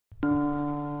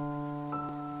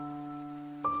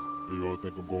They all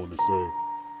think I'm going to say,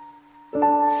 shit,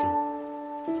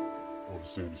 all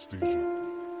this anesthesia.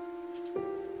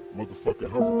 Motherfucking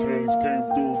hurricanes came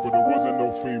through, but it wasn't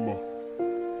no FEMA.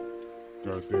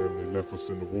 Goddamn, they left us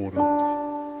in the water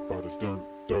by the dirt,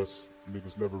 dust.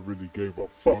 Niggas never really gave a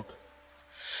fuck.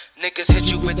 Niggas hit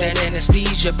you with that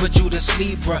anesthesia, put you to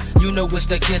sleep, bruh. You know it's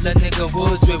the killer nigga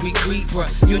woods where we creep,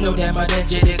 bruh. You know that my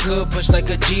ninja they good, push like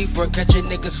a Jeep, bruh. Catching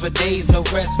niggas for days, no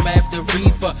rest, math the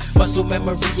reaper. Muscle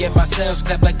memory and my cells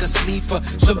clap like a sleeper.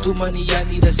 Swim through money, I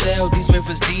need a cell, these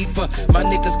rivers deeper. My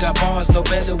niggas got bonds, no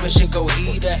better when shit go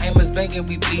heater. Hammers banging,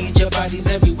 we bleed, your bodies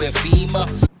everywhere,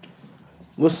 FEMA.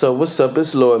 What's up?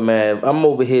 It's Lord Mav. I'm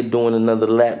over here doing another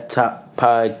laptop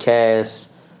podcast.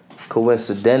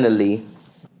 Coincidentally,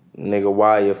 nigga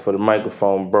wire for the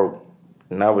microphone broke,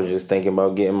 and I was just thinking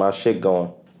about getting my shit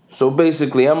going. So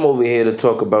basically, I'm over here to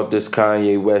talk about this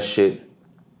Kanye West shit.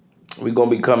 We're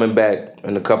gonna be coming back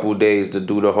in a couple days to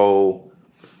do the whole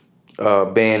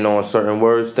ban on certain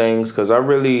words things, because I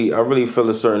really feel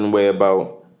a certain way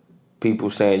about people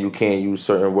saying you can't use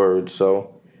certain words.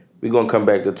 So we're gonna come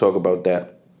back to talk about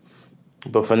that.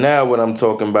 But for now, what I'm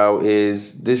talking about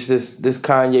is this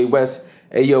Kanye West.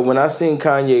 Hey yo, when I seen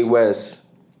Kanye West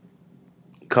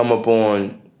come up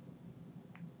on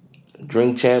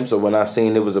Drink Champs, or when I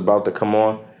seen it was about to come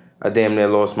on, I damn near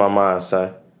lost my mind,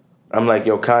 son. I'm like,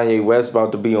 yo, Kanye West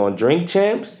about to be on Drink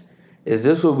Champs? Is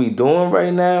this what we doing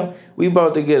right now? We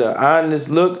about to get an honest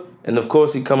look, and of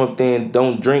course he come up there and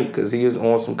don't drink because he is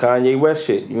on some Kanye West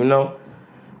shit, you know?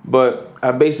 But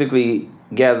I basically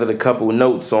gathered a couple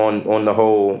notes on the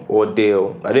whole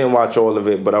ordeal. I didn't watch all of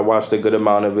it, but I watched a good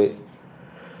amount of it,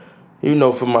 you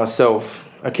know, for myself.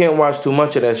 I can't watch too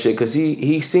much of that shit because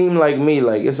he seemed like me.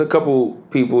 Like, it's a couple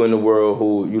people in the world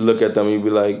who you look at them and you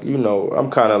be like, you know, I'm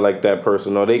kind of like that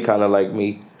person, or they kind of like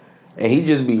me. And he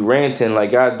just be ranting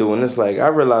like I do. And it's like, I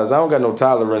realize I don't got no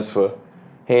tolerance for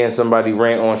hearing somebody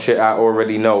rant on shit I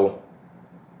already know,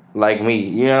 like me.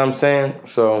 You know what I'm saying?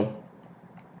 So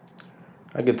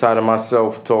I get tired of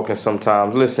myself talking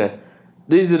sometimes. Listen,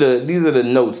 these are the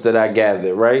notes that I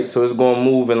gathered, right? So it's going to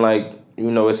move in, like,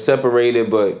 you know, it's separated,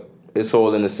 but it's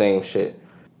all in the same shit.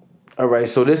 All right,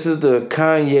 so this is the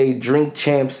Kanye Drink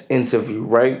Champs interview,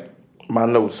 right? My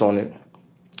notes on it.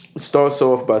 It starts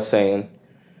off by saying,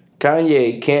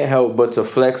 Kanye can't help but to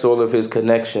flex all of his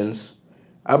connections.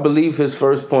 I believe his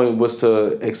first point was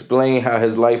to explain how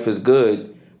his life is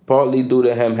good, partly due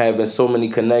to him having so many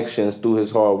connections through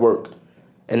his hard work,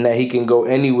 and that he can go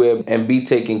anywhere and be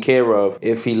taken care of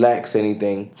if he lacks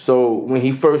anything. So when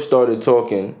he first started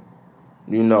talking,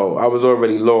 you know, I was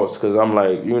already lost because I'm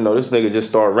like, you know, this nigga just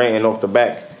started ranting off the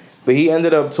back. But he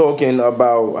ended up talking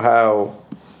about how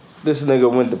this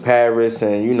nigga went to Paris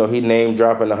and, you know, he name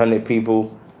dropping 100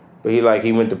 people. But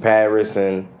he went to Paris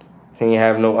and he didn't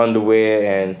have no underwear,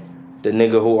 and the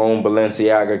nigga who owned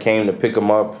Balenciaga came to pick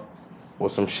him up or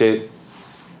some shit.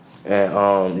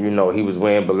 And, you know, he was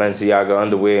wearing Balenciaga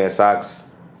underwear and socks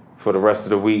for the rest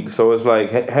of the week. So it's like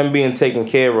him being taken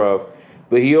care of.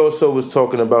 But he also was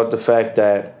talking about the fact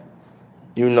that,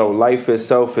 you know, life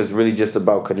itself is really just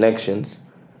about connections.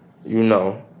 You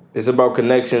know, it's about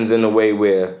connections in a way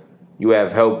where you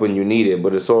have help when you need it,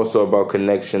 but it's also about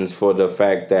connections for the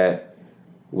fact that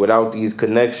without these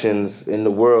connections in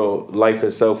the world, life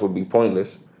itself would be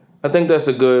pointless. I think that's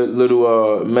a good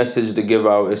little message to give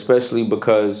out, especially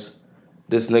because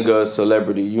this nigga is a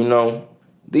celebrity, you know?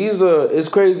 It's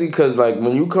crazy because, like,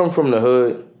 when you come from the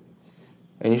hood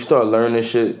and you start learning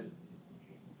shit,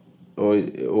 or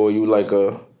you like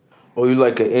a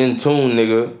in tune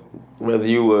nigga, whether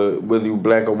you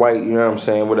black or white, you know what I'm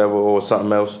saying, whatever, or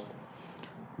something else.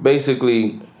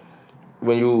 Basically,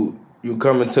 when you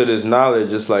come into this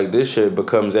knowledge, it's like this shit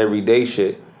becomes everyday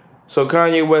shit. So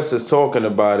Kanye West is talking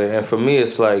about it, and for me,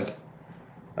 it's like,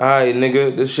 alright,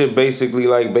 nigga, this shit basically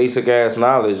like basic ass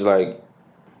knowledge. Like,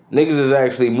 niggas is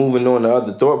actually moving on to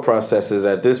other thought processes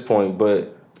at this point,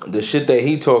 but the shit that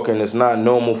he talking is not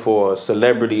normal for a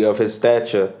celebrity of his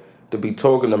stature to be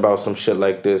talking about some shit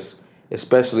like this,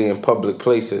 especially in public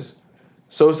places.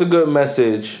 So it's a good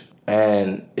message,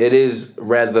 and it is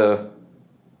rather,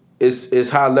 it's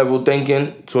high level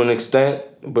thinking to an extent,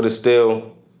 but it's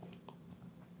still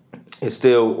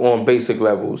on basic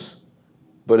levels.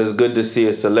 But it's good to see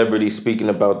a celebrity speaking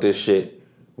about this shit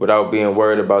without being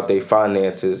worried about their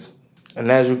finances. And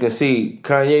as you can see,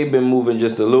 Kanye been moving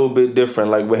just a little bit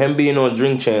different. Like, with him being on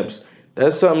Drink Champs,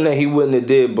 that's something that he wouldn't have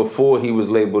did before he was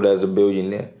labeled as a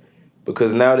billionaire.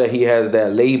 Because now that he has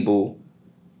that label,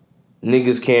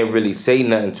 niggas can't really say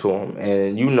nothing to him.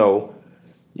 And, you know,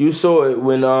 you saw it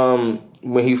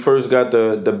when he first got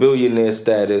the billionaire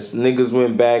status. Niggas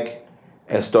went back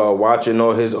and start watching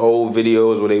all his old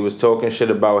videos where they was talking shit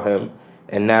about him,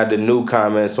 and now the new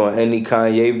comments on any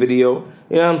Kanye video,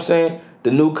 you know what I'm saying?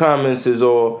 The new comments is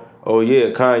all, oh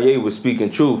yeah, Kanye was speaking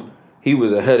truth. He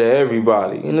was ahead of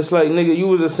everybody. And it's like, nigga, you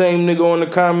was the same nigga on the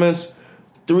comments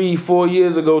 3-4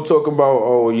 years ago talking about,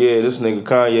 oh yeah, this nigga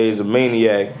Kanye is a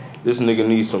maniac. This nigga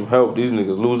needs some help. These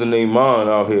niggas losing their mind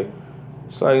out here.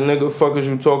 It's like, nigga, fuck is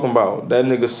you talking about? That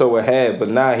nigga so ahead, but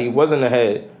nah, he wasn't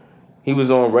ahead. He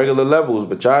was on regular levels,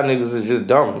 but y'all niggas is just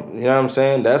dumb. You know what I'm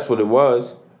saying? That's what it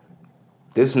was.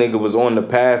 This nigga was on the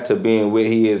path to being where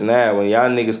he is now, and y'all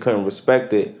niggas couldn't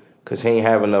respect it because he ain't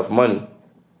have enough money.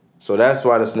 So that's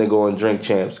why this nigga on Drink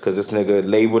Champs, because this nigga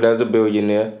labeled as a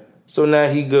billionaire. So now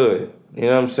he good. You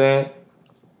know what I'm saying?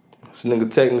 This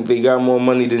nigga technically got more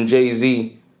money than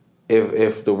Jay-Z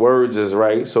if the words is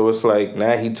right. So it's like,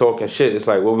 now he talking shit. It's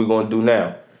like, what we gonna do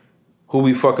now? Who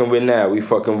we fucking with now? We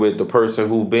fucking with the person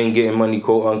who been getting money,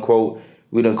 quote unquote.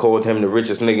 We done called him the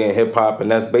richest nigga in hip hop, and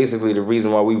that's basically the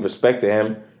reason why we respected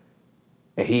him.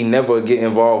 And he never get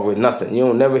involved with nothing. You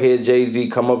don't never hear Jay-Z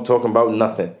come up talking about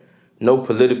nothing. No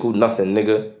political nothing,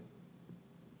 nigga.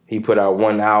 He put out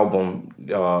one album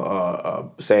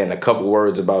saying a couple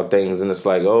words about things, and it's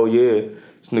like, oh yeah,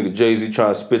 this nigga Jay-Z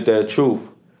trying to spit that truth.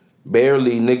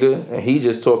 Barely, nigga. And he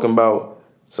just talking about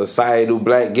societal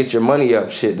black, get your money up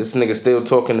shit. This nigga still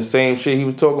talking the same shit he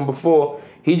was talking before.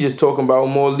 He just talking about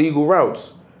more legal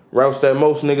routes. Routes that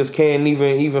most niggas can't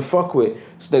even fuck with.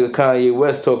 This nigga Kanye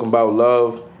West talking about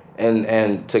love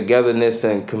and togetherness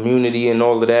and community and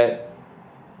all of that.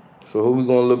 So who we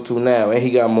gonna look to now? And he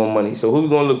got more money. So who we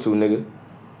gonna look to, nigga?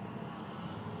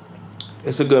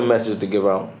 It's a good message to give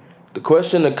out. The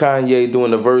question of Kanye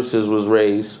doing the verses was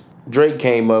raised. Drake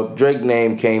came up. Drake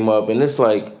name came up. And it's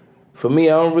like, for me,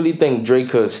 I don't really think Drake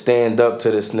could stand up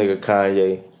to this nigga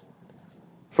Kanye.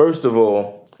 First of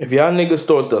all, if y'all niggas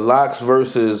thought the Lox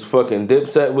versus fucking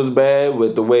Dipset was bad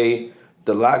with the way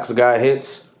the Lox got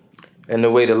hits and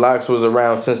the way the Lox was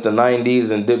around since the 90s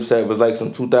and Dipset was like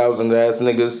some 2000 ass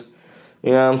niggas,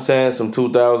 you know what I'm saying? Some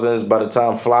 2000s by the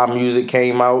time Fly Music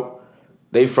came out.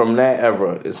 They from that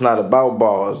era. It's not about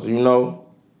bars, you know?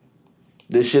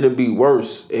 This shit'd be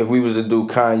worse if we was to do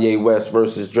Kanye West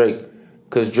versus Drake.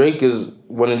 Because Drake is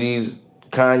one of these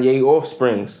Kanye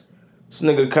offsprings. This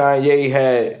nigga Kanye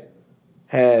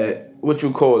had what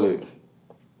you call it?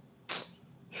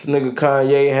 This nigga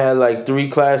Kanye had like 3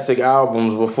 classic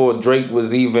albums before Drake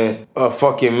was even a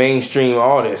fucking mainstream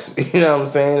artist. You know what I'm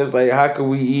saying? It's like, how could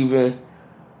we even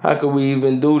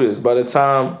do this? By the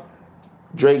time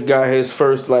Drake got his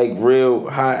first like real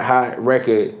hot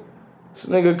record, this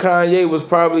nigga Kanye was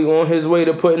probably on his way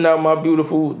to putting out My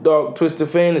Beautiful Dark Twisted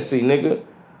Fantasy, nigga.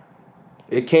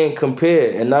 It can't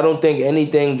compare. And I don't think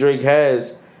anything Drake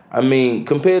has, I mean,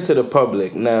 compared to the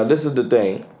public. Now, this is the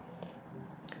thing.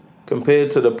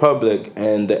 Compared to the public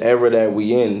and the era that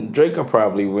we in, Drake will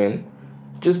probably win.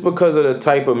 Just because of the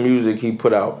type of music he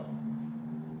put out.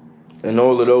 And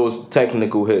all of those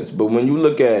technical hits. But when you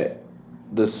look at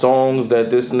the songs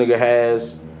that this nigga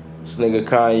has, this nigga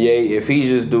Kanye, if he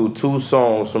just do 2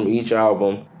 songs from each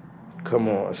album, come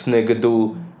on, this nigga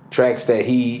do tracks that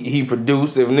he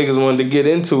produced. If niggas wanted to get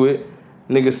into it,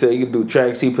 niggas say he could do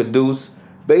tracks he produced.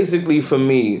 Basically, for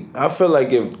me, I feel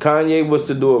like if Kanye was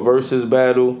to do a versus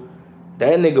battle,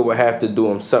 that nigga would have to do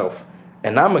himself.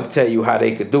 And I'm going to tell you how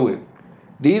they could do it.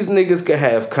 These niggas could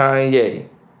have Kanye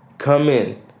come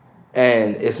in,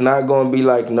 and it's not going to be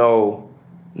like no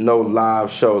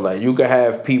live show. Like, you could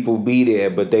have people be there,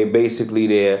 but they basically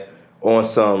there on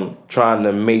some trying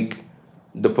to make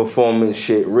the performance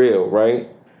shit real, right?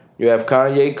 You have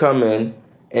Kanye come in,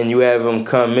 and you have him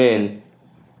come in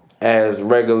as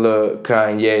regular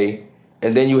Kanye,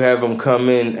 and then you have him come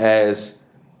in as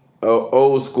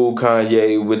old school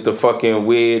Kanye with the fucking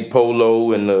weird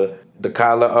polo and the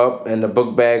collar up and the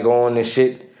book bag on and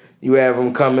shit. You have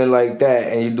him come in like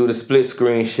that, and you do the split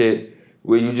screen shit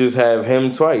where you just have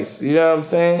him twice. You know what I'm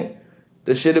saying?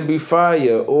 The shit'll be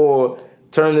fire. Or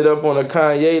turn it up on a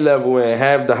Kanye level and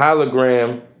have the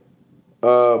hologram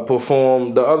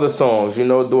perform the other songs. You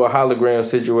know, do a hologram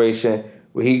situation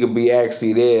where he could be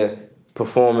actually there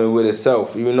performing with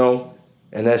himself, you know?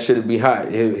 And that shit'll be hot.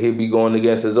 He'll be going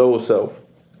against his old self.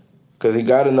 Because he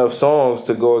got enough songs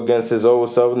to go against his old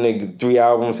self. Nigga, 3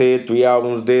 albums here, 3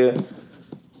 albums there.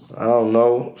 I don't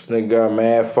know. This nigga got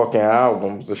mad fucking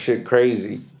albums. The shit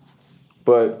crazy.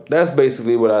 But that's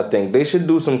basically what I think. They should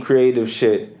do some creative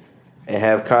shit and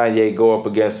have Kanye go up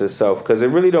against himself. Because it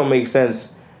really don't make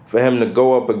sense for him to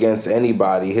go up against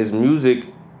anybody. His music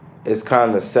is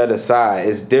kind of set aside.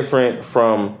 It's different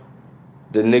from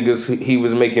the niggas he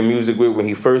was making music with when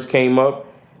he first came up.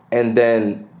 And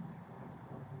then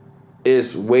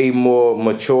it's way more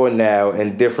mature now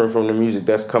and different from the music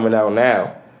that's coming out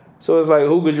now. So it's like,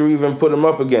 who could you even put him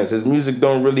up against? His music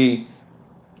don't really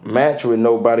match with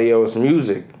nobody else's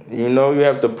music. You know, you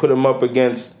have to put him up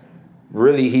against,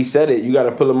 really, he said it, you got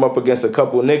to put him up against a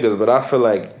couple niggas, but I feel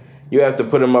like you have to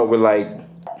put him up with, like,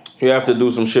 you have to do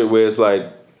some shit where it's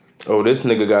like, oh, this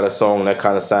nigga got a song that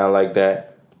kind of sound like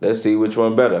that. Let's see which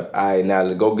one better. All right, now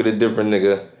let's go get a different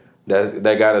nigga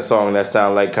that got a song that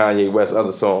sound like Kanye West's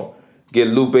other song. Get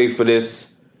Lupe for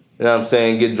this, you know what I'm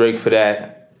saying? Get Drake for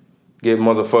that. Get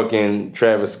motherfucking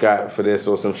Travis Scott for this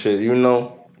or some shit, you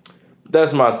know?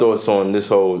 That's my thoughts on this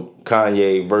whole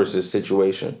Kanye versus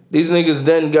situation. These niggas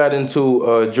then got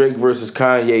into Drake versus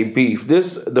Kanye beef.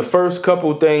 The first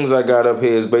couple things I got up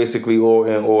here is basically all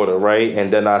in order, right?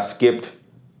 And then I skipped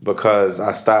because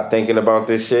I stopped thinking about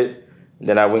this shit.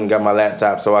 Then I went and got my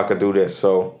laptop so I could do this.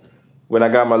 So when I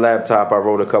got my laptop, I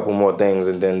wrote a couple more things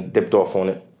and then dipped off on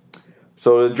it.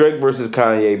 So the Drake versus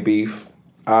Kanye beef,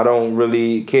 I don't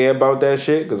really care about that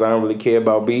shit because I don't really care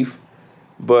about beef.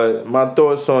 But my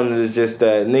thoughts on it is just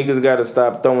that niggas got to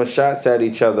stop throwing shots at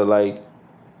each other. Like,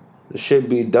 the shit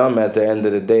be dumb at the end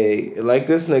of the day. Like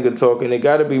this nigga talking, it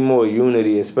got to be more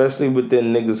unity, especially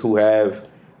within niggas who have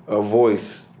a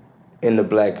voice in the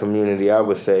black community, I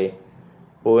would say.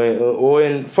 Or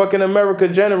in fucking America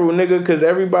general, nigga, because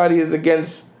everybody is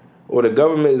against, or the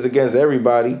government is against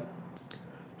everybody.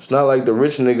 It's not like the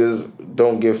rich niggas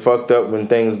don't get fucked up when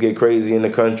things get crazy in the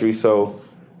country, so...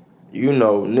 You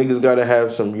know, niggas gotta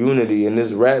have some unity. And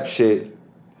this rap shit,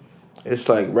 it's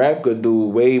like rap could do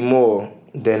way more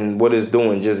than what it's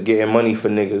doing, just getting money for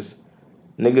niggas.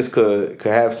 Niggas could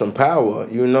have some power,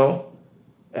 you know?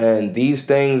 And these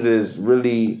things is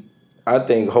really, I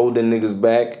think, holding niggas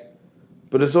back.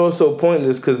 But it's also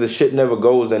pointless because the shit never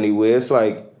goes anywhere. It's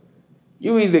like,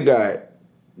 you either got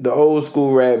the old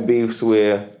school rap beefs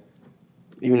where,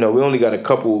 you know, we only got a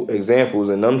couple examples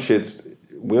and them shits...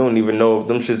 We don't even know if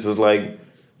them shits was like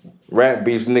rap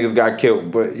beefs, niggas got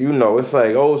killed. But, you know, it's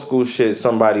like old school shit,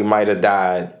 somebody might have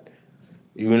died,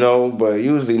 you know? But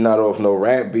usually not off no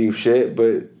rap beef shit.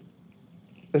 But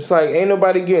it's like ain't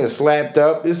nobody getting slapped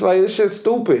up. It's like, this shit's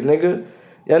stupid, nigga.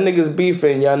 Y'all niggas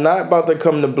beefing. Y'all not about to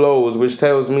come to blows, which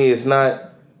tells me it's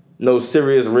not no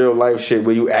serious real life shit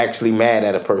where you actually mad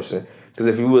at a person. Because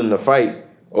if you willing to fight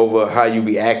over how you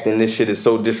be acting, this shit is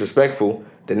so disrespectful,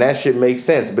 then that shit makes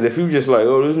sense. But if you just like,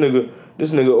 oh, this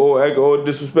nigga, oh, act all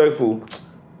disrespectful,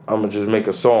 I'ma just make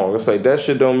a song. It's like, that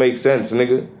shit don't make sense,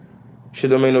 nigga. Shit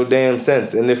don't make no damn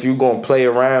sense. And if you gonna play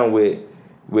around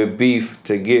with beef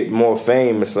to get more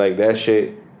fame, it's like that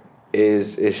shit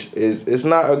is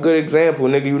not a good example,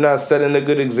 nigga. You not setting a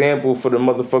good example for the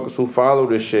motherfuckers who follow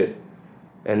this shit.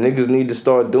 And niggas need to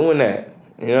start doing that.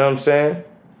 You know what I'm saying?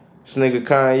 This nigga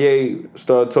Kanye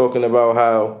started talking about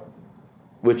how,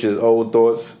 which is old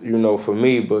thoughts, you know, for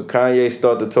me, but Kanye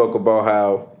started to talk about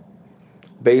how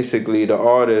basically the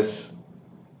artists,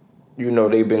 you know,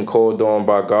 they've been called on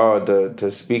by God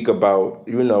to speak about,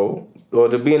 you know, or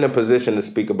to be in a position to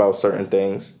speak about certain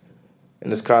things.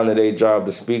 And it's kind of their job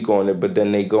to speak on it, but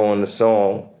then they go on the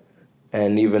song,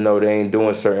 and even though they ain't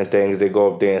doing certain things, they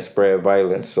go up there and spread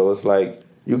violence. So it's like,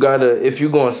 you gotta, if you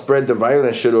gonna spread the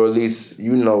violent shit, or at least,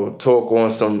 you know, talk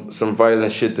on some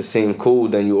violent shit to seem cool,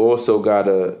 then you also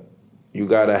gotta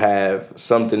have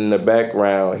something in the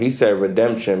background. He said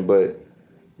redemption, but,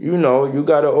 you know, you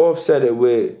gotta offset it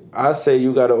with, I say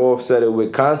you gotta offset it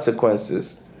with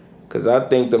consequences. Because I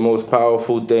think the most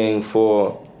powerful thing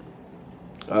for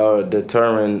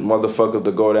deterring motherfuckers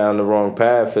to go down the wrong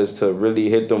path is to really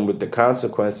hit them with the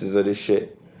consequences of this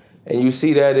shit. And you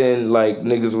see that in, like,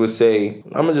 niggas would say,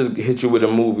 I'm gonna just hit you with a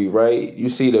movie, right? You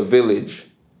see The Village.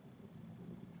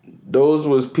 Those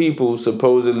was people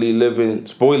supposedly living,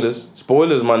 spoilers,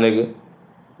 my nigga.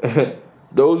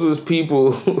 Those was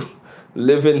people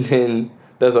living in,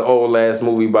 that's an old ass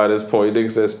movie by this point.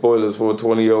 Nigga said spoilers for a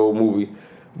 20-year-old movie.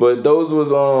 But those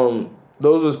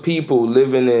was people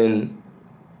living in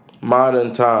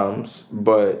modern times,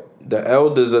 but the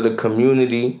elders of the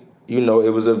community, you know, it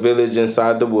was a village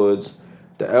inside the woods.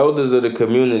 The elders of the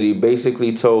community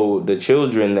basically told the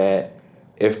children that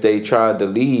if they tried to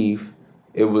leave,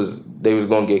 they was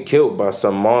gonna get killed by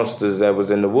some monsters that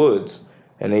was in the woods.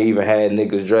 And they even had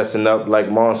niggas dressing up like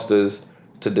monsters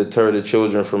to deter the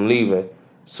children from leaving.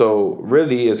 So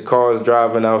really, it's cars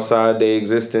driving outside their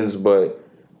existence, but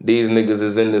these niggas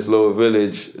is in this little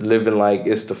village living like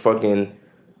it's the fucking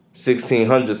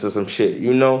 1600s or some shit,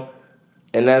 you know?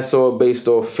 And that's all based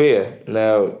off fear.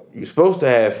 Now, you're supposed to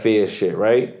have fear shit,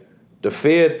 right? The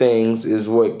fear things is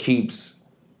what keeps,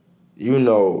 you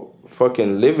know,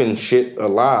 fucking living shit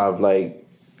alive. Like,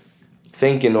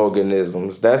 thinking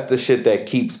organisms. That's the shit that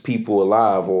keeps people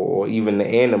alive, or even the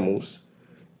animals.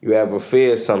 You have a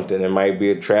fear of something. It might be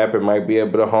a trap. It might be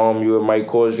able to harm you. It might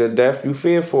cause your death. You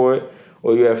fear for it,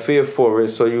 or you have fear for it,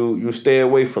 so you stay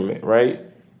away from it, right?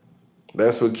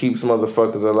 That's what keeps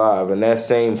motherfuckers alive. And that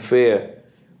same fear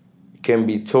can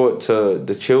be taught to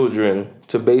the children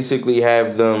to basically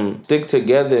have them stick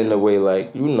together in a way,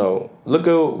 like, look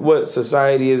at what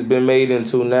society has been made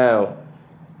into now,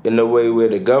 in a way where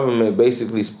the government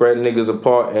basically spread niggas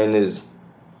apart and is,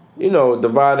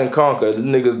 divide and conquer. The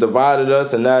niggas divided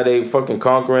us, and now they fucking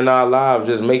conquering our lives,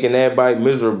 just making everybody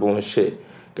miserable and shit.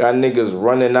 Got niggas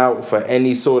running out for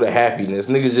any sort of happiness.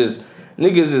 Niggas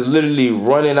is literally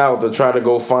running out to try to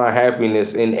go find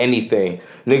happiness in anything.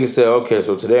 Niggas say, okay,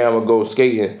 so today I'm gonna go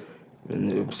skating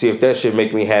and see if that shit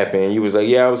make me happy. And you was like,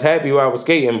 yeah, I was happy while I was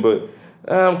skating, but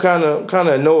I'm kind of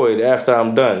annoyed after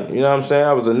I'm done. You know what I'm saying?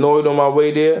 I was annoyed on my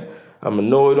way there. I'm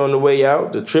annoyed on the way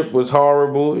out. The trip was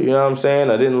horrible. You know what I'm saying?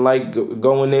 I didn't like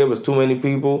going there. It was too many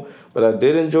people. But I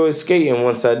did enjoy skating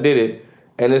once I did it.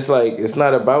 And it's like, it's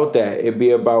not about that. It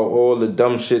be about all the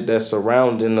dumb shit that's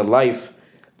surrounding the life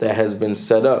that has been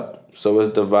set up. So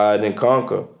it's divide and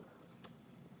conquer.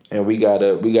 And we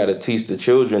gotta teach the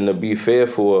children to be fair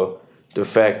for the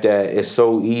fact that it's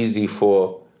so easy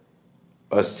for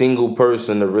a single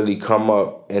person to really come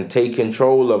up and take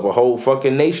control of a whole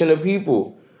fucking nation of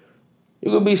people.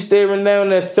 You could be staring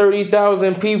down at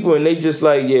 30,000 people and they just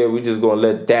like, yeah, we just gonna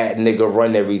let that nigga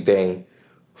run everything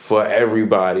for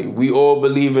everybody. We all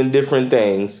believe in different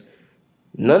things.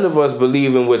 None of us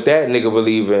believe in what that nigga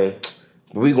believe in.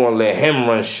 We gonna let him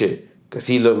run shit because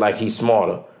he look like he's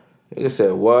smarter. Nigga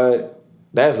said, what?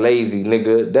 That's lazy,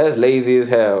 nigga. That's lazy as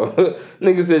hell.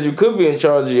 Nigga said you could be in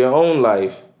charge of your own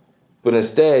life, but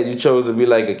instead you chose to be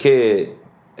like a kid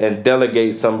and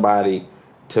delegate somebody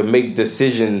to make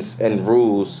decisions and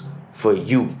rules for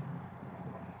you.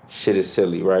 Shit is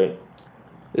silly, right?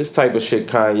 This type of shit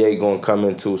Kanye gonna come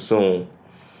into soon.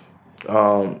 But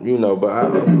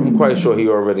I'm quite sure he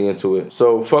already into it.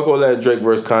 So fuck all that Drake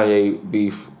versus Kanye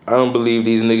beef. I don't believe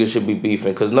these niggas should be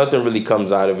beefing because nothing really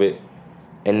comes out of it.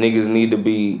 And niggas need to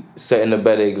be setting a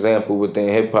better example within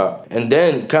hip-hop. And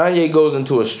then Kanye goes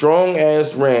into a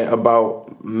strong-ass rant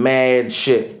about mad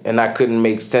shit, and I couldn't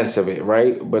make sense of it,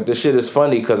 right? But the shit is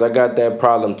funny because I got that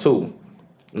problem too.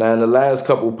 Now, in the last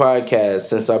couple podcasts,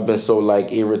 since I've been so,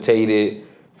 irritated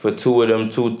for 3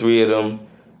 of them,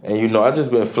 and, I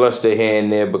just been flustered here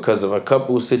and there because of a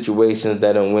couple situations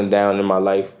that done went down in my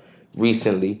life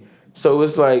recently. So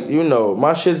it's like,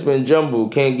 my shit's been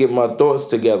jumbled, can't get my thoughts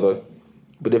together.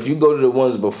 But if you go to the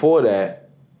ones before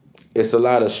that, it's a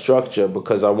lot of structure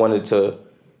because I wanted to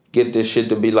get this shit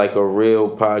to be like a real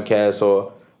podcast,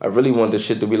 or I really want this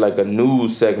shit to be like a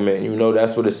news segment.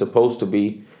 That's what it's supposed to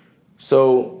be.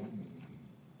 So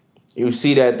you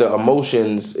see that the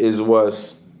emotions is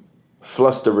what's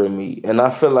flustering me. And I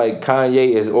feel like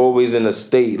Kanye is always in a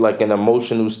state, like an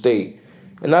emotional state.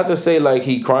 And not to say like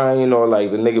he crying or like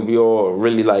the nigga be all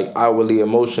really like outwardly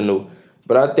emotional,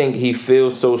 but I think he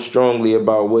feels so strongly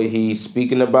about what he's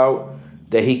speaking about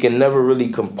that he can never really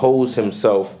compose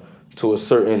himself to a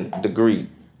certain degree.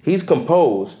 He's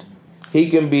composed. He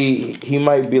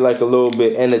might be like a little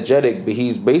bit energetic, but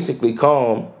he's basically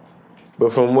calm.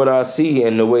 But from what I see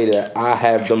and the way that I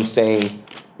have them saying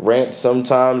rant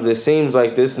sometimes, it seems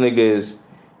like this nigga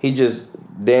he just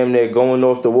damn near going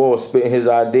off the wall, spitting his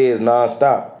ideas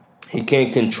nonstop. He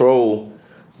can't control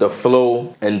the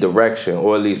flow and direction,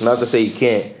 or at least not to say he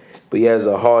can't, but he has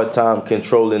a hard time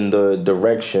controlling the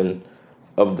direction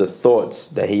of the thoughts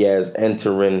that he has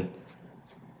entering,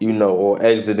 or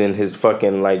exiting his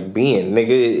fucking being.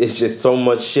 Nigga, it's just so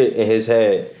much shit in his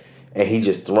head and he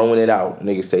just throwing it out.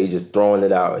 Nigga say he just throwing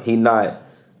it out. He not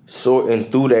sorting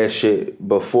through that shit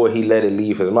before he let it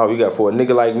leave his mouth. You got for a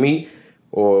nigga like me,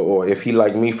 or if he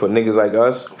like me, for niggas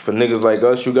like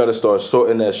us, you gotta start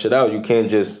sorting that shit out. You can't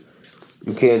just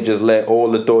let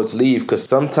all the thoughts leave, because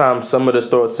sometimes some of the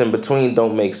thoughts in between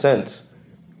don't make sense.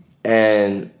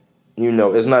 And,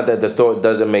 it's not that the thought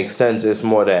doesn't make sense. It's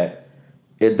more that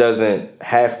it doesn't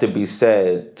have to be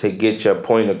said to get your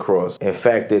point across. In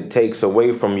fact, it takes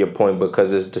away from your point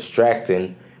because it's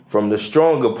distracting from the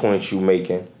stronger points you're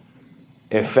making.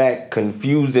 In fact,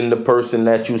 confusing the person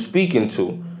that you're speaking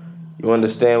to. You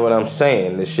understand what I'm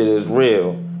saying? This shit is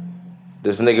real.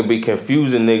 This nigga be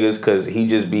confusing niggas because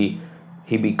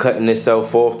he be cutting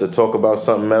himself off to talk about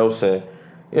something else, and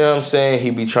you know what I'm saying?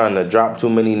 He be trying to drop too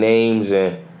many names,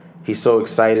 and he's so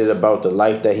excited about the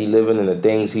life that he living and the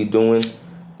things he doing.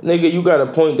 Nigga, you got a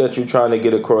point that you're trying to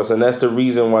get across, and that's the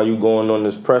reason why you going on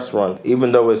this press run.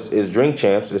 Even though it's Drink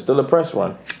Champs, it's still a press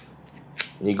run.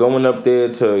 You're going up there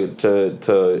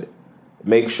to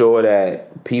make sure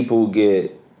that people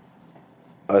get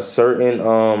a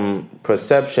certain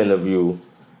perception of you,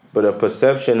 but a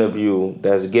perception of you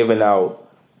that's given out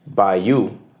by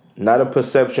you, not a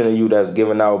perception of you that's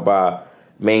given out by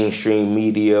mainstream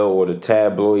media or the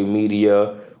tabloid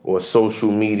media or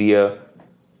social media.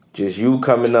 Just you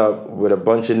coming up with a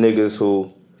bunch of niggas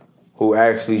who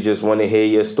actually just want to hear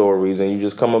your stories, and you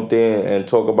just come up there and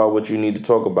talk about what you need to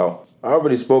talk about. I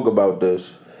already spoke about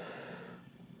this,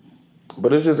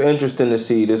 but it's just interesting to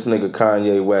see this nigga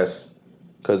Kanye West,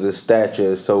 because his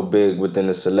stature is so big within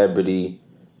the celebrity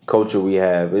culture we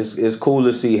have. It's cool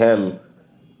to see him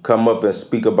come up and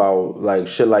speak about like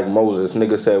shit like Moses.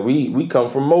 Nigga said we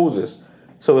come from Moses.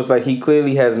 So it's like he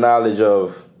clearly has knowledge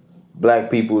of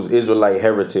black people's Israelite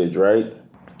heritage, right?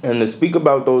 And to speak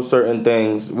about those certain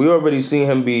things, we already see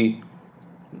him be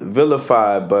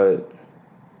vilified, but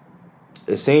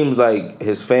it seems like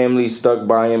his family stuck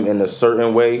by him in a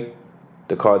certain way.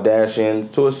 The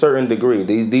Kardashians, to a certain degree.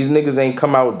 These niggas ain't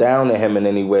come out down to him in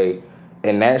any way.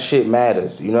 And that shit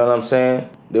matters. You know what I'm saying?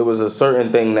 There was a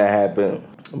certain thing that happened.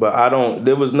 But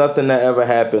there was nothing that ever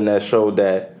happened that showed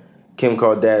that Kim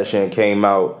Kardashian came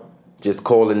out just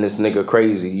calling this nigga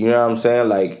crazy. You know what I'm saying?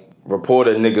 Like,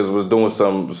 reporter niggas was doing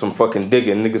some fucking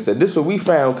digging. Niggas said, this what we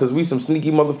found because we some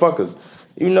sneaky motherfuckers.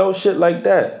 You know, shit like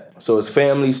that. So his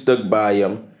family stuck by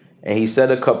him. And he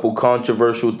said a couple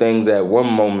controversial things at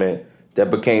one moment that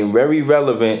became very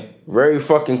relevant very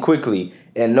fucking quickly.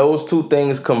 And those two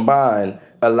things combined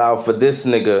allow for this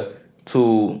nigga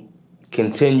to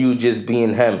continue just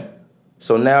being him.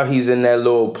 So now he's in that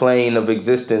little plane of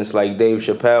existence like Dave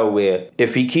Chappelle, where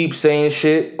if he keeps saying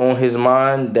shit on his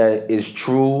mind that is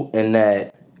true and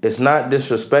that it's not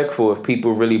disrespectful if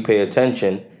people really pay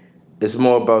attention, it's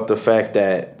more about the fact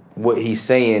that what he's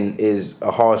saying is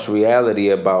a harsh reality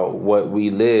about what we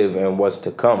live and what's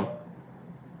to come.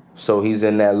 So he's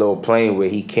in that little plane where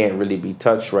he can't really be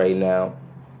touched right now.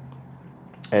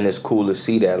 And it's cool to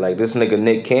see that. Like, this nigga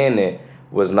Nick Cannon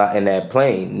was not in that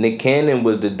plane. Nick Cannon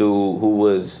was the dude who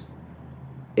was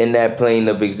in that plane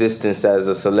of existence as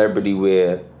a celebrity,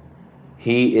 where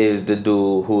he is the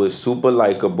dude who is super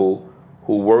likable,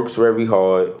 who works very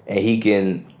hard, and he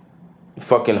can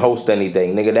fucking host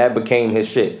anything. Nigga, that became his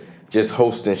shit. Just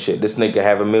hosting shit. This nigga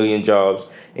have 1 million jobs,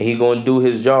 and he gonna do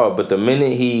his job. But the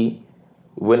minute he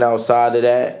went outside of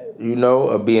that, you know,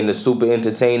 of being the super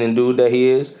entertaining dude that he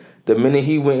is, the minute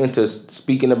he went into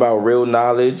speaking about real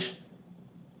knowledge,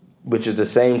 which is the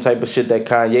same type of shit that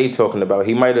Kanye talking about,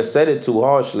 he might have said it too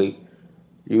harshly.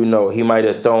 You know, he might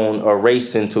have thrown a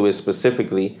race into it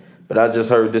specifically. But I just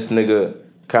heard this nigga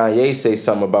Kanye say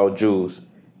something about Jews.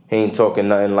 He ain't talking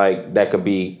nothing like that could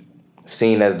be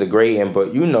seen as degrading.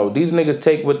 But, you know, these niggas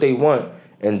take what they want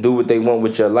and do what they want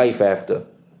with your life after.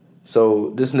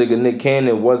 So this nigga Nick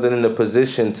Cannon wasn't in a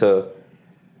position to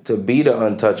be the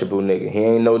untouchable nigga. He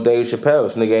ain't no Dave Chappelle.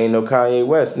 This nigga ain't no Kanye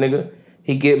West, nigga.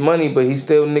 He get money, but he's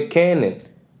still Nick Cannon.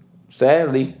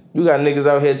 Sadly, you got niggas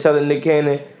out here telling Nick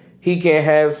Cannon he can't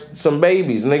have some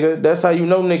babies, nigga. That's how you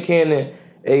know Nick Cannon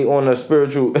ain't on a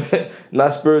spiritual,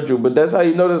 not spiritual, but that's how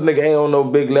you know this nigga ain't on no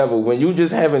big level. When you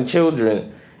just having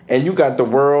children and you got the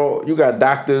world, you got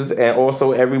doctors and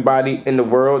also everybody in the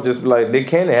world just be like, Nick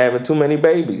Cannon having too many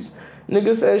babies.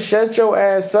 Nigga said, shut your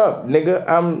ass up, nigga.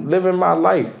 I'm living my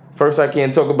life. First I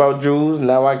can't talk about Jews,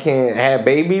 now I can't have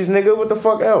babies, nigga. What the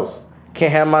fuck else?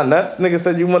 Can't have my nuts. Nigga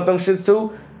said you want them shits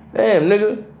too? Damn,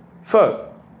 nigga.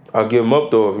 Fuck. I'll give them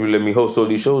up though if you let me host all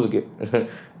these shows again.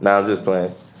 Nah, I'm just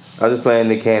playing. I'm just playing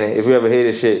Nick Cannon. If you ever hear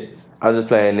this shit, I'm just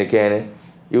playing Nick Cannon.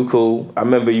 You cool. I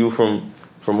remember you from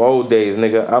old days,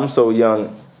 nigga. I'm so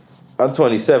young. I'm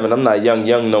 27. I'm not young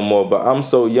no more, but I'm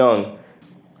so young.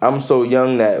 I'm so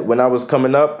young that when I was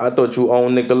coming up, I thought you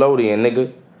owned Nickelodeon,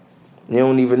 nigga. You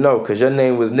don't even know, because your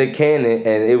name was Nick Cannon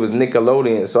and it was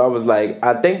Nickelodeon. So I was like,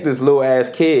 I think this little ass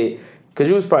kid, because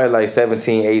you was probably like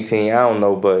 17, 18, I don't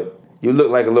know, but you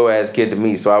look like a little ass kid to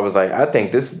me. So I was like, I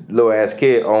think this little ass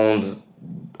kid owns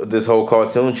this whole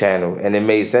cartoon channel. And it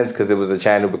made sense because it was a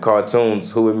channel with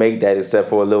cartoons. Who would make that except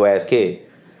for a little ass kid?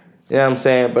 You know what I'm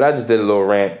saying? But I just did a little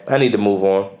rant. I need to move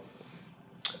on.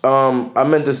 I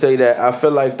meant to say that I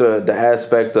feel like the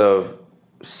aspect of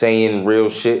saying real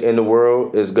shit in the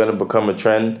world is gonna become a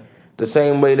trend. The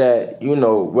same way that, you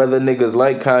know, whether niggas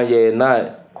like Kanye or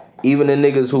not, even the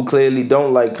niggas who clearly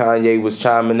don't like Kanye was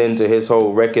chiming into his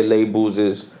whole record labels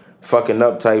is fucking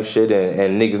up type shit,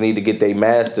 and niggas need to get their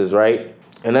masters, right?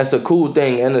 And that's a cool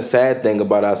thing. And the sad thing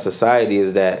about our society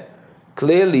is that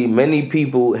clearly many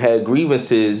people had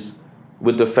grievances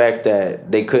with the fact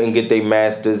that they couldn't get their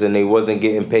masters and they wasn't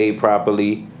getting paid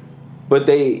properly. But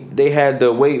they had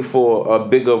to wait for a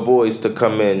bigger voice to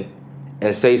come in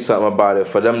and say something about it,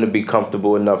 for them to be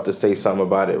comfortable enough to say something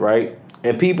about it, right?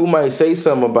 And people might say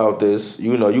something about this.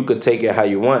 You know, you could take it how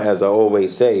you want, as I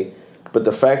always say. But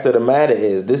the fact of the matter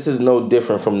is, this is no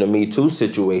different from the Me Too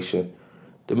situation.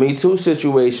 The Me Too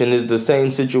situation is the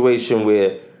same situation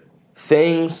where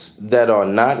things that are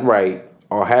not right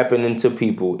are happening to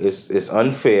people. It's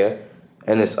unfair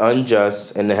and it's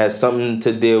unjust, and it has something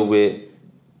to deal with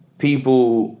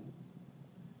people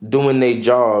doing their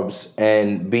jobs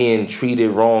and being treated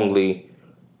wrongly,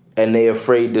 and they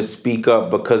afraid to speak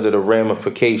up because of the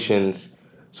ramifications.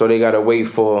 So they gotta wait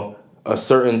for a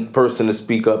certain person to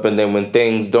speak up, and then when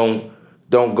things don't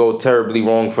go terribly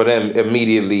wrong for them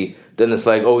immediately, then it's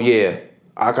like, oh yeah,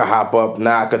 I could hop up,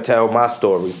 now I could tell my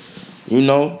story. You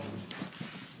know?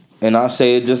 And I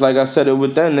say it just like I said it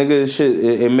with that nigga.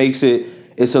 It makes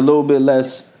it's a little bit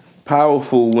less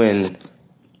powerful when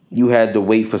you had to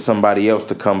wait for somebody else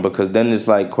to come, because then it's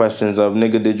like questions of,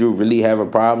 nigga, did you really have a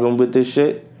problem with this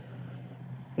shit?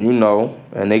 You know,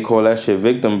 and they call that shit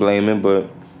victim blaming, but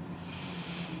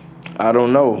I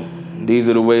don't know. These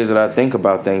are the ways that I think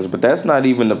about things, but that's not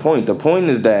even the point. The point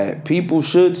is that people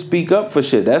should speak up for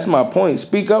shit. That's my point.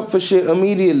 Speak up for shit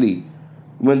immediately.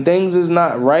 When things is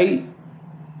not right,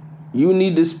 you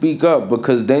need to speak up,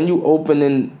 because then you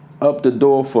opening up the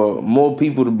door for more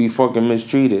people to be fucking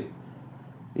mistreated.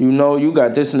 You know, you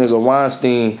got this nigga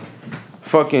Weinstein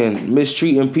fucking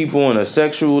mistreating people on a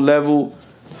sexual level,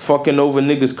 fucking over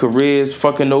niggas' careers,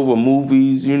 fucking over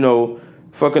movies, you know,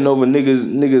 fucking over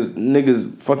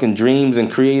niggas fucking dreams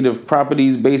and creative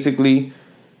properties, basically.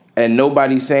 And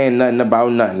nobody saying nothing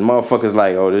about nothing. Motherfuckers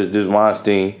like, oh, this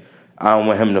Weinstein, I don't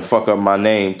want him to fuck up my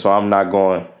name, so I'm not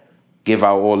going to give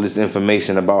out all this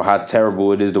information about how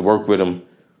terrible it is to work with him.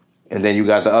 And then you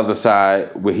got the other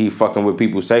side where he fucking with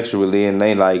people sexually, and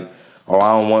they like, oh,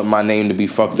 I don't want my name to be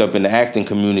fucked up in the acting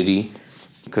community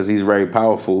because he's very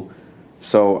powerful.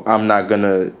 So I'm not going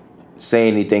to say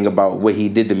anything about what he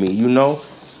did to me. You know,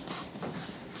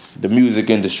 the music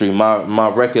industry, my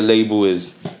record label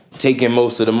is taking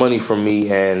most of the money from me,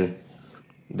 and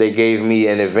they gave me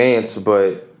an advance,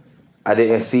 but I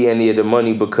didn't see any of the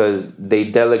money because they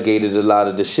delegated a lot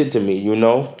of the shit to me, you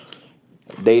know?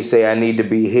 They say I need to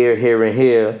be here, here, and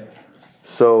here,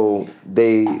 so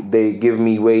they give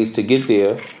me ways to get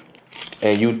there,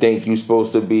 and you think you're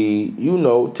supposed to be, you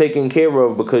know, taken care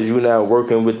of because you're now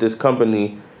working with this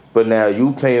company, but now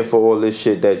you paying for all this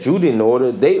shit that you didn't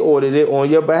order. They ordered it on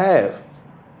your behalf.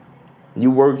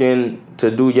 You working to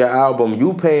do your album,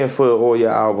 you paying for all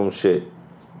your album shit.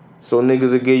 So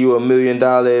niggas will give you $1 million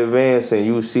advance and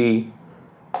you see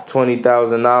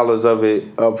 $20,000 of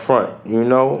it up front. You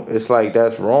know? It's like,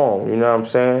 that's wrong. You know what I'm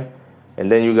saying?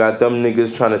 And then you got them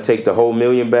niggas trying to take the whole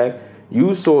million back.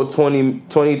 You saw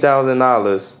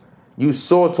 $20,000. You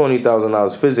saw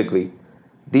 $20,000 physically.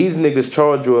 These niggas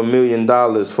charge you $1 million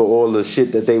for all the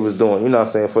shit that they was doing. You know what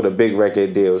I'm saying? For the big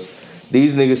record deals.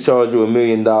 These niggas charge you $1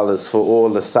 million for all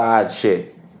the side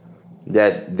shit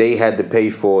that they had to pay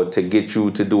for to get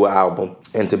you to do an album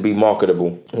and to be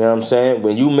marketable. You know what I'm saying?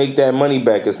 When you make that money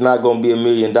back, it's not going to be $1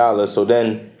 million. So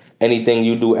then anything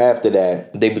you do after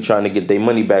that, they be trying to get their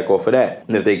money back off of that.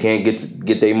 And if they can't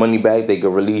get their money back, they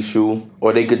could release you,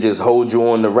 or they could just hold you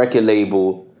on the record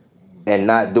label and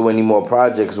not do any more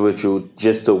projects with you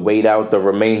just to wait out the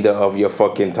remainder of your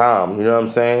fucking time. You know what I'm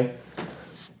saying?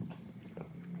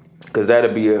 Because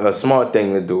that'd be a smart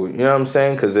thing to do. You know what I'm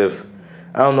saying? Because if,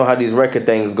 I don't know how these record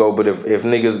things go, but if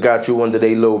niggas got you under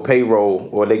their little payroll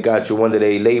or they got you under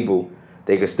their label,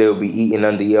 they could still be eating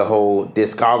under your whole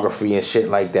discography and shit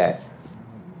like that.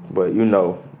 But you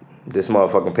know, this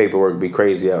motherfucking paperwork be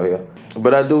crazy out here.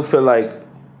 But I do feel like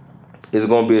it's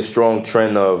going to be a strong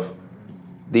trend of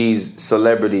these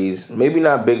celebrities, maybe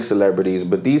not big celebrities,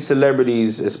 but these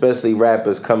celebrities, especially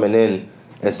rappers, coming in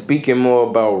and speaking more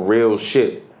about real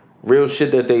shit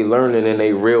that they learning in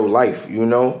their real life, you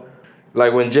know?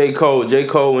 Like when J. Cole,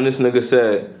 when this nigga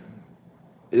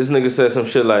said some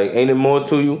shit like, ain't it more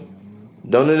to you?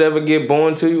 Don't it ever get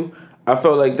born to you? I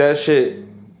felt like that shit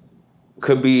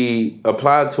could be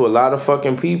applied to a lot of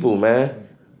fucking people, man.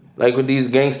 Like with these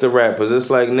gangster rappers, it's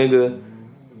like, nigga,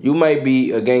 you might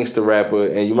be a gangster rapper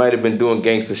and you might have been doing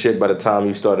gangster shit by the time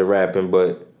you started rapping,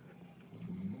 but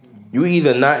you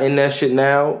either not in that shit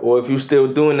now, or if you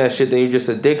still doing that shit, then you just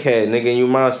a dickhead, nigga, and you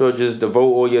might as well just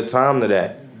devote all your time to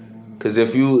that. Cause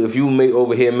if you make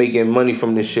over here making money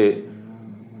from this shit,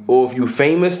 or if you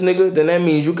famous, nigga, then that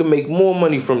means you can make more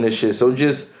money from this shit. So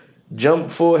just jump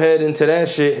full head into that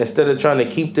shit instead of trying to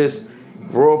keep this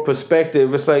raw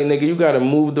perspective. It's like, nigga, you gotta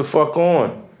move the fuck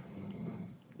on.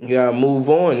 You gotta move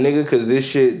on, nigga, cause this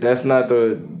shit, that's not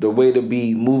the way to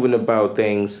be moving about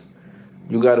things.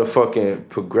 You gotta fucking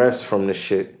progress from this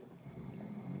shit.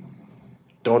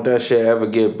 Don't that shit ever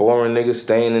get boring, nigga,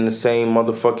 staying in the same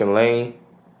motherfucking lane?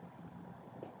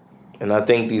 And I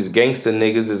think these gangster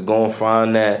niggas is gonna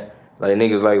find that, like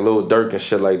niggas like Lil Durk and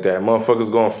shit like that.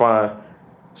 Motherfuckers gonna find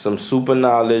some super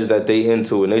knowledge that they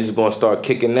into, and they just gonna start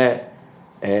kicking that,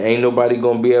 and ain't nobody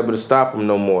gonna be able to stop them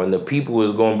no more. And the people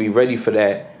is gonna be ready for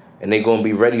that, and they gonna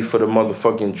be ready for the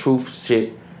motherfucking truth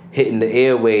shit hitting the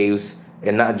airwaves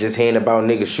and not just hearing about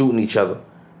niggas shooting each other.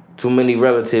 Too many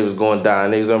relatives gonna die,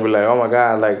 and niggas gonna be like, oh my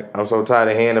God, like, I'm so tired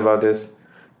of hearing about this.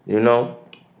 You know?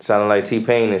 Sounding like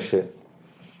T-Pain and shit.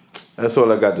 That's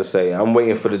all I got to say. I'm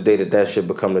waiting for the day that shit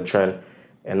become the trend.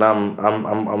 And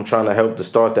I'm trying to help to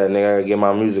start that, nigga. I gotta get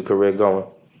my music career going.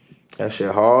 That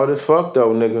shit hard as fuck,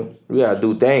 though, nigga. You gotta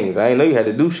do things. I ain't know you had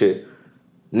to do shit.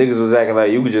 Niggas was acting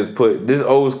like you could just put this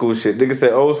old school shit. Niggas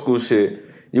said old school shit.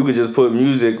 You could just put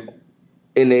music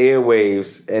in the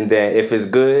airwaves, and then if it's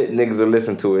good, niggas will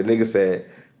listen to it. Niggas said,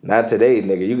 not today,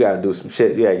 nigga. You gotta do some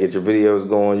shit. You gotta get your videos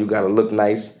going. You gotta look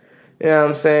nice. You know what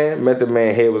I'm saying? Method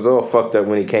Man head was all fucked up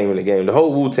when he came in the game. The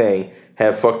whole Wu-Tang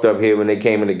had fucked up head when they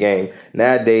came in the game.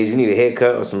 Nowadays, you need a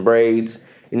haircut or some braids.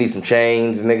 You need some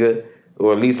chains, nigga.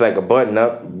 Or at least like a button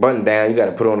up, button down. You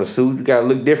gotta put on a suit. You gotta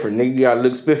look different, nigga. You gotta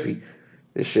look spiffy.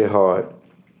 This shit hard.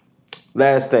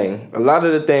 Last thing. A lot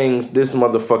of the things this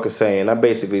motherfucker saying, I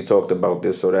basically talked about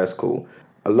this, so that's cool.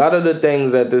 A lot of the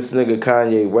things that this nigga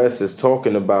Kanye West is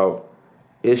talking about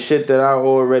is shit that I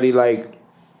already like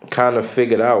kind of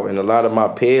figured out, and a lot of my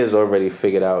peers already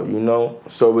figured out, you know?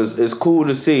 So it's cool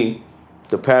to see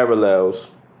the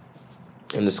parallels,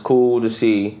 and it's cool to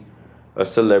see a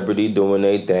celebrity doing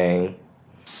their thing.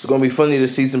 It's gonna be funny to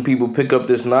see some people pick up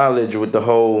this knowledge with the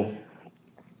whole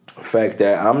fact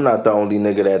that I'm not the only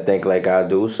nigga that think like I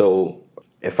do. So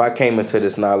if I came into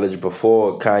this knowledge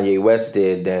before Kanye West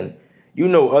did, then you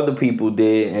know other people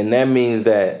did, and that means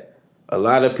that a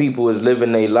lot of people is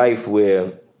living their life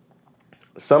where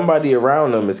somebody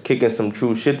around them is kicking some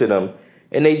true shit to them,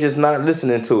 and they just not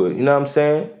listening to it. You know what I'm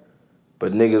saying?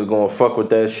 But niggas gonna fuck with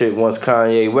that shit once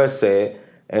Kanye West said,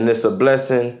 and it's a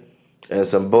blessing and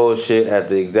some bullshit at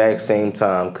the exact same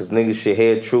time, because niggas should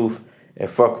hear truth and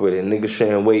fuck with it. Niggas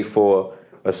shouldn't wait for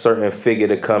a certain figure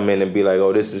to come in and be like,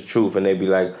 oh, this is truth, and they be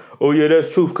like, oh yeah,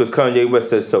 that's truth because Kanye West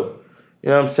said so. You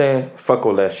know what I'm saying? Fuck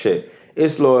all that shit.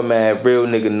 It's Lord Mav, Real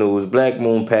Nigga News, Black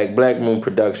Moon Pack, Black Moon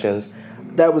Productions.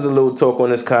 That was a little talk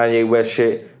on this Kanye West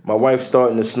shit. My wife's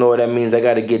starting to snore. That means I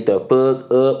gotta get the fuck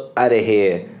up out of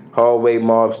here. Hallway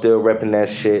Mob still repping that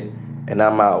shit, and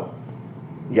I'm out.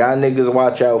 Y'all niggas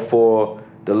watch out for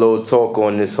the little talk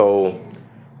on this whole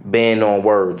ban on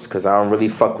words, because I don't really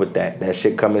fuck with that. That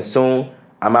shit coming soon.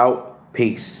 I'm out.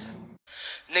 Peace.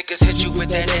 Niggas hit you with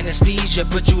that anesthesia,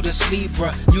 put you to sleep,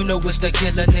 bruh. You know it's the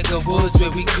killer nigga woods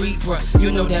where we creep, bruh. You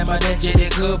know that my ninja they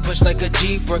good, push like a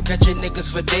Jeep, bruh. Catching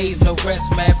niggas for days, no rest,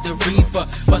 Mav the Reaper.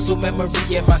 Muscle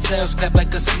memory in my cells, clap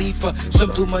like a sleeper.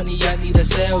 Swim through money, I need a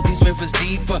cell, these rivers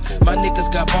deeper. My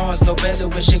niggas got bonds, no better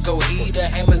when shit go heater.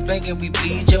 Hammers banging, we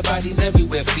bleed, your bodies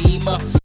everywhere, FEMA.